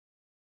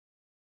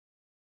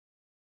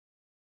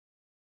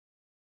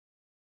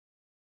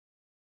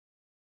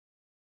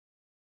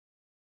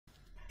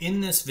In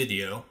this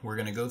video, we're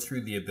going to go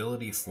through the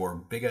ability for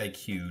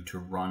BigIQ to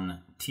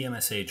run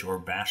TMSH or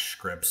bash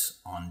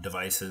scripts on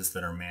devices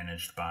that are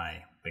managed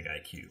by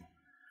BigIQ.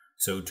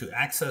 So to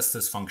access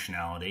this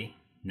functionality,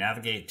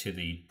 navigate to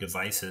the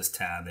Devices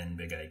tab in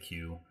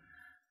BigIQ,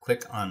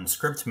 click on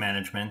Script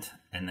Management,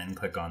 and then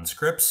click on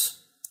Scripts.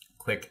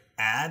 Click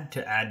Add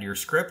to add your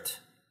script,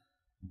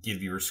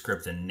 give your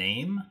script a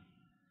name,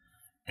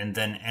 and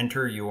then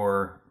enter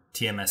your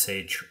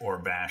TMSH or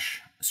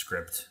bash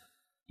script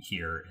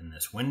here in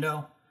this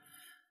window.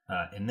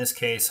 In this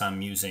case,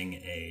 I'm using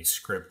a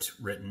script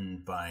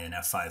written by an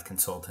F5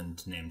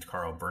 consultant named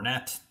Carl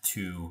Burnett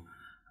to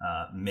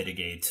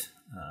mitigate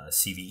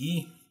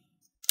CVE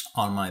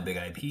on my big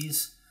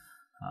IPs.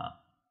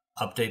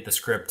 Update the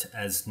script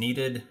as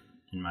needed,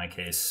 in my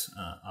case,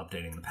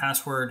 updating the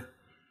password,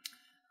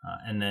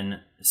 and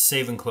then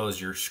save and close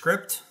your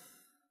script.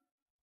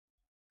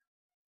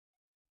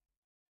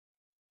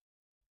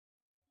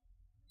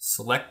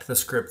 Select the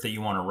script that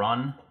you want to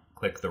run.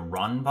 Click the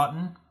Run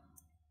button,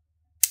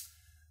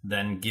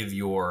 then give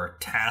your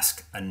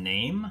task a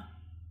name.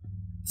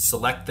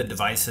 Select the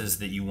devices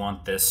that you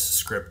want this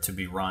script to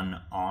be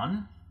run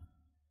on.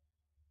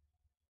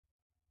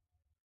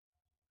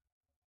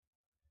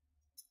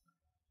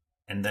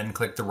 And then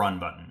click the Run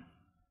button.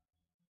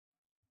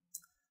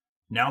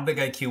 Now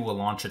BigIQ will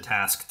launch a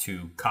task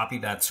to copy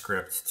that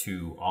script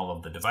to all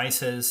of the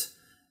devices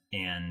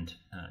and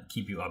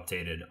keep you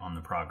updated on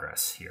the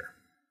progress here.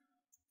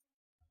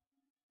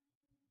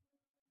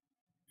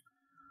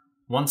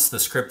 Once the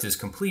script is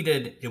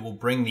completed, it will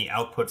bring the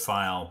output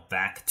file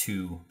back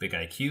to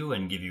BigIQ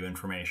and give you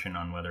information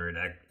on whether it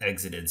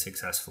exited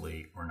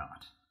successfully or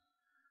not.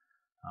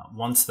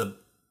 Once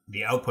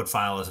the output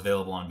file is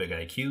available on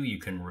BigIQ, you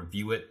can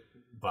review it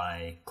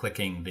by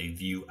clicking the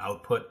View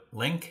Output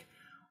link,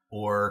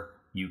 or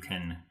you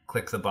can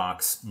click the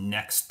box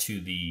next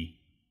to the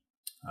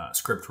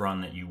script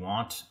run that you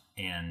want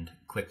and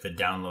click the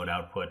Download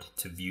Output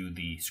to view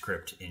the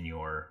script in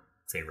your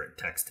favorite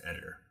text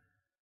editor.